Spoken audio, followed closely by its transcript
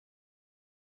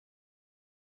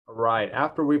Right.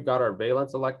 After we've got our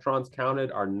valence electrons counted,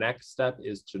 our next step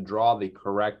is to draw the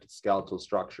correct skeletal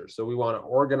structure. So we want to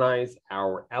organize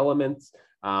our elements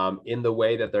in the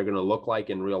way that they're going to look like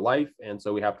in real life. And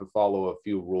so we have to follow a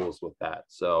few rules with that.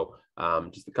 So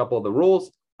just a couple of the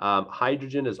rules.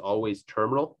 Hydrogen is always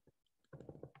terminal.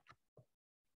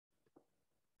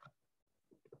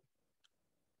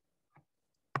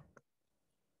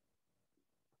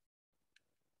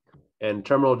 And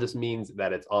terminal just means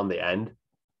that it's on the end.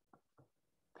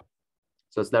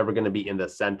 So it's never going to be in the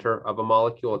center of a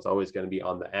molecule. It's always going to be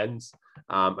on the ends.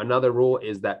 Another rule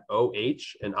is that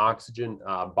OH, an oxygen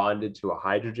bonded to a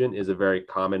hydrogen, is a very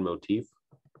common motif.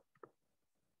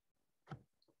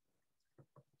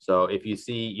 So if you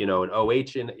see, an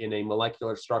OH in a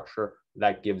molecular structure,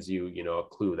 that gives you, a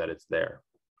clue that it's there.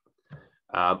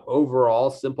 Overall,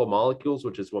 simple molecules,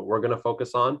 which is what we're going to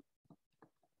focus on,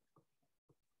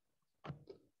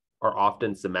 are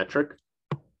often symmetric.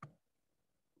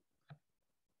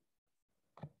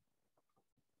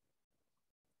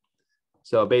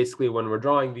 So basically, when we're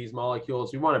drawing these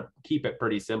molecules, we want to keep it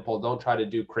pretty simple. Don't try to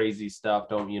do crazy stuff.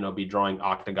 Don't, be drawing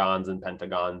octagons and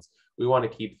pentagons. We want to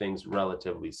keep things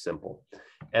relatively simple.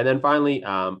 And then finally,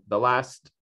 the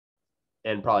last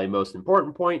and probably most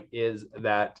important point is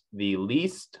that the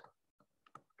least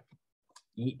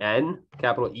En,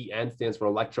 capital En stands for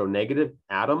electronegative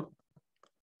atom,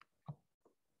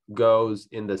 goes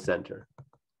in the center,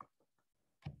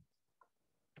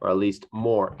 or at least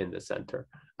more in the center.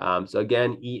 So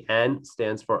again, En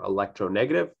stands for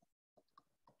electronegative.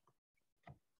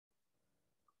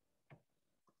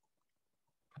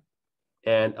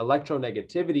 And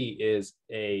electronegativity is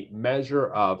a measure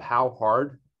of how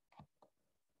hard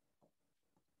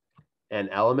an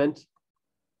element,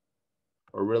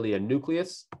 or really a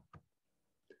nucleus,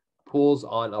 pulls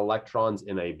on electrons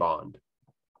in a bond.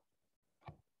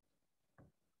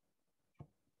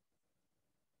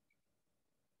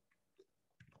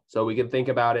 So we can think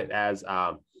about it as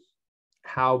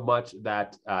how much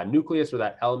that nucleus or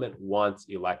that element wants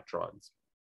electrons.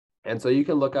 And so you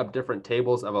can look up different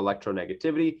tables of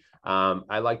electronegativity.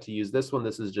 I like to use this one.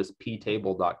 This is just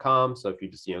ptable.com. So if you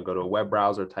just go to a web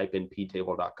browser, type in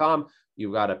ptable.com,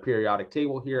 you've got a periodic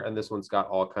table here, and this one's got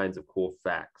all kinds of cool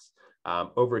facts.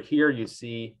 Over here, you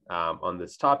see on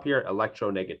this top here,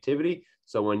 electronegativity.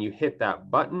 So when you hit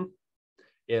that button,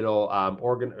 it'll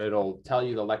tell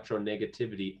you the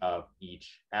electronegativity of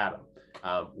each atom,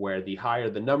 where the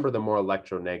higher the number, the more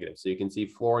electronegative. So you can see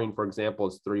fluorine, for example,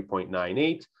 is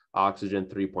 3.98, oxygen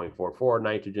 3.44,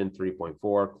 nitrogen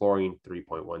 3.4, chlorine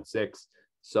 3.16,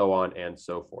 so on and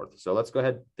so forth. So let's go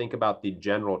ahead and think about the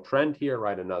general trend here,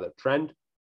 write another trend.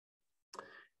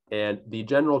 And the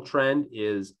general trend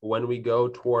is when we go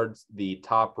towards the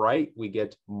top right, we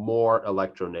get more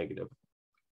electronegative.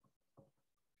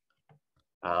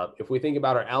 If we think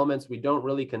about our elements, we don't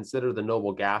really consider the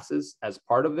noble gases as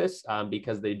part of this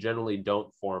because they generally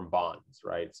don't form bonds,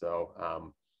 right? So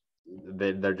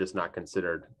they're just not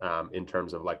considered in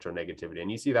terms of electronegativity.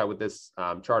 And you see that with this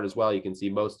chart as well. You can see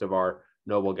most of our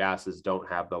noble gases don't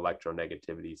have the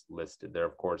electronegativities listed. There are,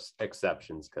 of course,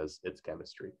 exceptions because it's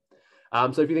chemistry.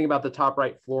 So if you think about the top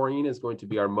right, fluorine is going to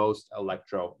be our most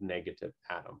electronegative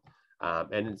atom.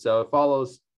 And so it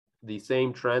follows the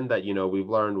same trend that we've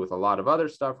learned with a lot of other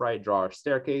stuff, right? Draw our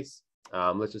staircase.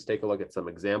 Let's just take a look at some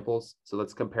examples. So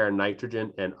let's compare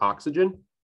nitrogen and oxygen.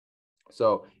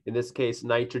 So in this case,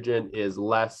 nitrogen is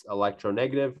less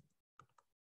electronegative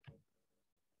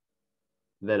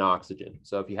than oxygen.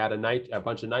 So if you had a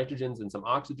bunch of nitrogens and some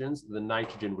oxygens, the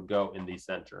nitrogen would go in the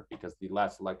center because the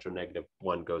less electronegative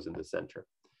one goes in the center.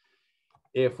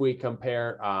 If we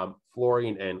compare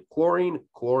fluorine and chlorine,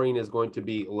 chlorine is going to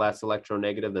be less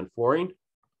electronegative than fluorine,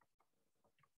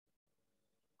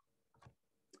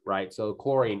 right? So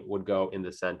chlorine would go in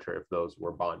the center if those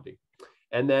were bonding.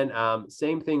 And then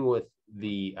same thing with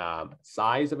the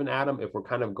size of an atom. If we're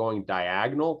kind of going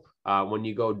diagonal, when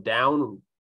you go down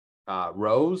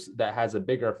rows, that has a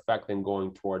bigger effect than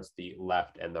going towards the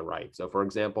left and the right. So for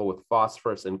example, with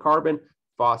phosphorus and carbon,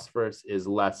 phosphorus is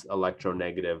less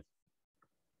electronegative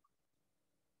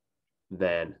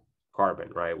than carbon,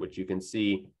 right? Which you can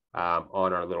see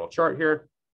on our little chart here.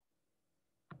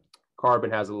 Carbon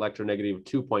has an electronegativity of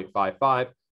 2.55,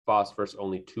 phosphorus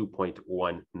only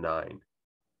 2.19.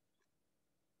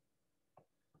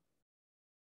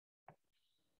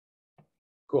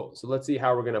 Cool, so let's see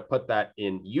how we're gonna put that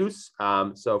in use.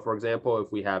 So for example, if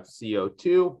we have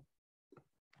CO2,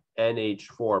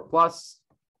 NH4 plus,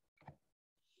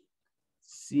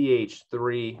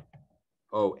 CH3OH,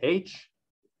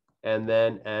 and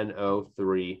then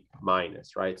NO3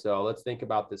 minus, right? So let's think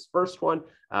about this first one.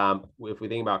 If we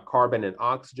think about carbon and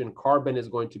oxygen, carbon is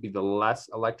going to be the less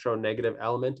electronegative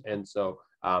element. And so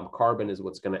carbon is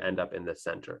what's going to end up in the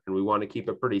center. And we want to keep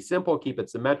it pretty simple, keep it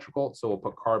symmetrical. So we'll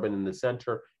put carbon in the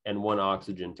center and one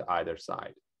oxygen to either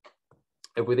side.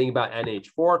 If we think about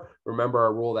NH4, remember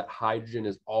our rule that hydrogen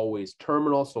is always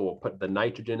terminal. So we'll put the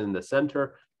nitrogen in the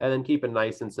center and then keep it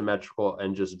nice and symmetrical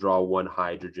and just draw one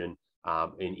hydrogen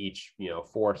in each,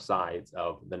 4 sides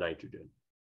of the nitrogen.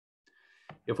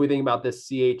 If we think about this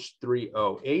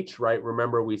CH3OH, right,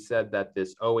 remember we said that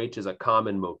this OH is a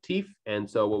common motif. And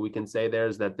so what we can say there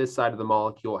is that this side of the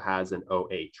molecule has an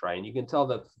OH, right? And you can tell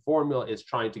that the formula is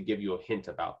trying to give you a hint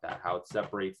about that, how it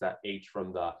separates that H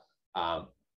from the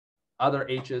other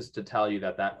H's to tell you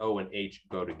that that O and H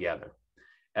go together.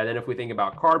 And then if we think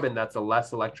about carbon, that's a less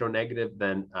electronegative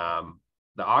than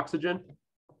the oxygen.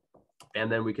 And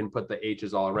then we can put the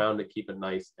H's all around to keep it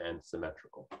nice and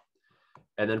symmetrical.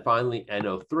 And then finally,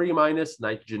 NO3 minus,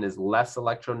 nitrogen is less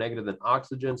electronegative than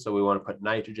oxygen. So we want to put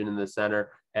nitrogen in the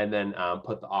center and then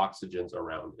put the oxygens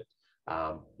around it.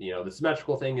 The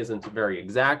symmetrical thing isn't very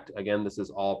exact. Again, this is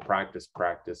all practice,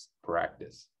 practice,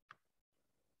 practice.